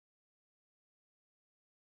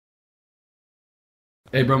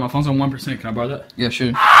Hey bro, my phone's on 1%. Can I borrow that? Yeah,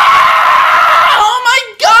 sure. Oh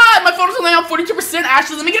my god! My phone's only on 42%.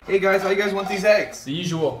 Ashley, let me get. Hey guys, how you guys want these eggs? The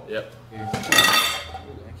usual. Yep. Thank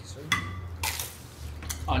you, sir.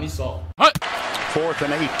 Oh, I need salt. What? 4th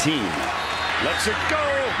and 18. Let's it go!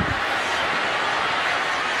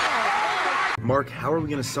 Mark, how are we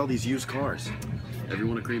gonna sell these used cars?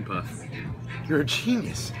 Everyone a cream puff. You're a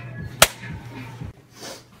genius.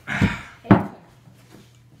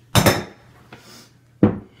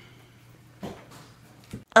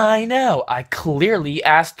 I know, I clearly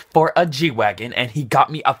asked for a G-Wagon and he got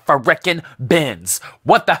me a frickin' Benz.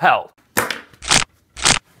 What the hell?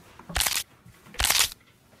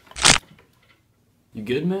 You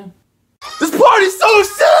good, man? This party's so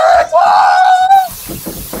sick!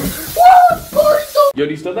 Yo,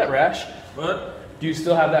 do you still have that rash? What? Do you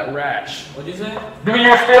still have that rash? What'd you say? Do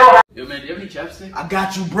you still have— Yo, man, do you have any chapstick? I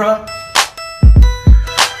got you, bro.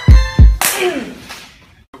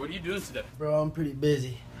 What are you doing today? Bro, I'm pretty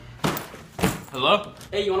busy. Hello?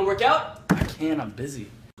 Hey, you wanna work out? I can't, I'm busy.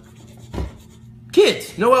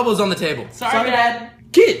 Kids, no elbows on the table. Sorry, Dad.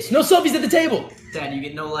 Kids, no selfies at the table. Dad, you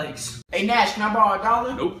get no legs. Hey, Nash, can I borrow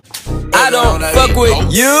 $1? Nope. I don't fuck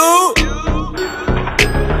with you.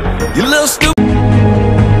 You little stupid.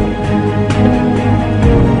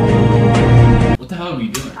 What the hell are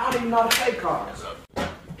you doing? I don't even know how to play cards.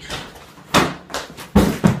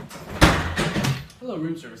 Hello,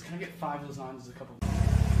 room service. Can I get 5 lasagnas, a couple?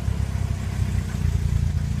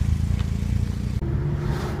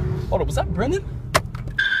 Hold on, was that Brendan?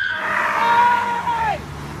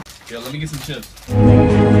 Yo, let me get some chips.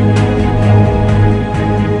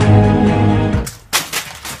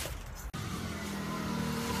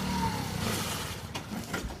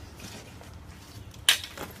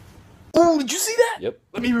 Ooh, did you see that? Yep.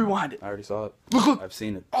 Let me rewind it. I already saw it. Look, look. I've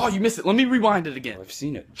seen it. Oh, you missed it. Let me rewind it again. I've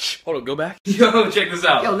seen it. Shh. Hold on, go back. Yo, check this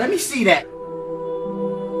out. Yo, let me see that.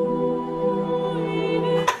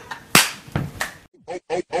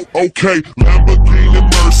 Okay, Lamborghini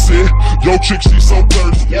Mercy. Yo, chick, she so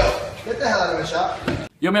thirsty. Yo, get the hell out of my shop.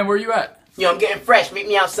 Yo, man, where you at? Yo, I'm getting fresh. Meet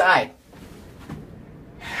me outside.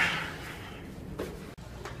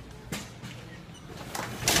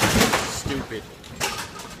 Stupid.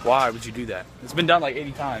 Why would you do that? It's been done like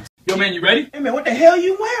 80 times. Yo, man, you ready? Hey, man, what the hell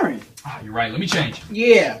you wearing? Ah, you're right. Let me change.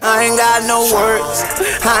 Yeah. I ain't got no words.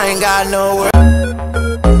 I ain't got no words.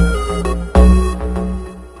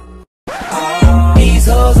 These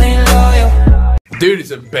hoes ain't loyal. Dude,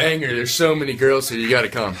 it's a banger. There's so many girls here. You gotta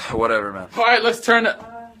come. Whatever, man. All right, let's turn it.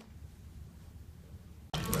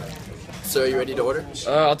 So, are you ready to order?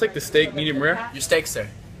 I'll take the steak, medium rare. Your steak, sir.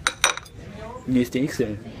 Your steak,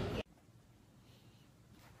 sir.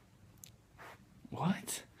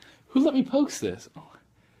 What? Who let me post this? Oh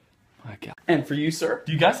my god. And for you, sir,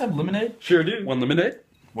 do you guys have lemonade? Sure do. Want lemonade?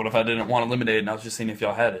 What if I didn't want a lemonade and I was just seeing if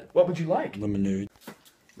y'all had it? What would you like? Lemonade.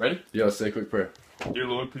 Ready? Yo, say a quick prayer. Dear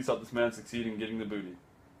Lord, please help this man succeed in getting the booty.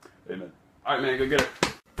 Amen. All right, man, go get it.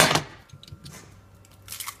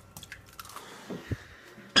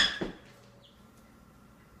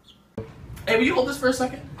 Hey, will you hold this for a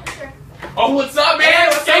second? Sure. Oh, what's up, man?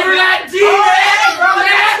 What's Savor that D, man!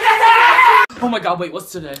 Oh my god, wait,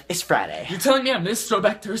 what's today? It's Friday. You're telling me I missed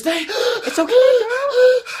Throwback Thursday? It's okay,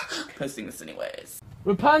 girl. Posting this anyways.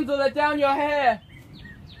 Rapunzel, let down your hair.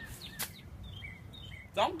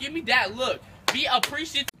 Don't give me that look. Be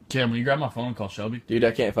appreciative. Cam, will you grab my phone and call Shelby? Dude,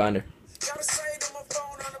 I can't find her.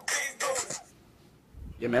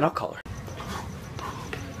 Yeah, man, I'll call her.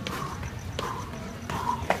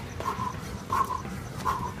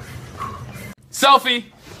 Selfie!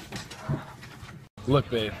 Look,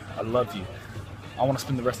 babe, I love you. I want to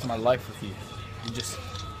spend the rest of my life with you. You just...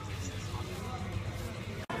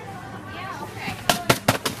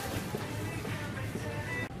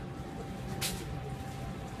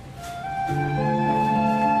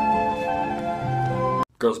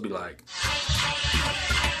 Girls be like,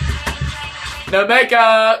 no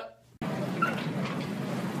makeup!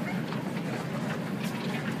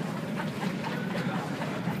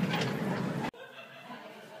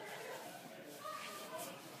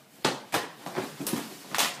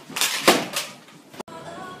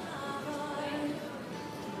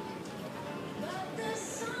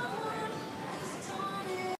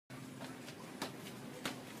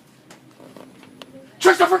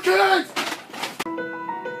 Tricks are for kids!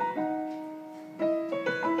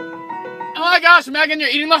 Oh my gosh, Megan, you're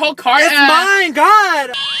eating the whole cart. It's mine,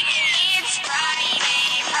 God!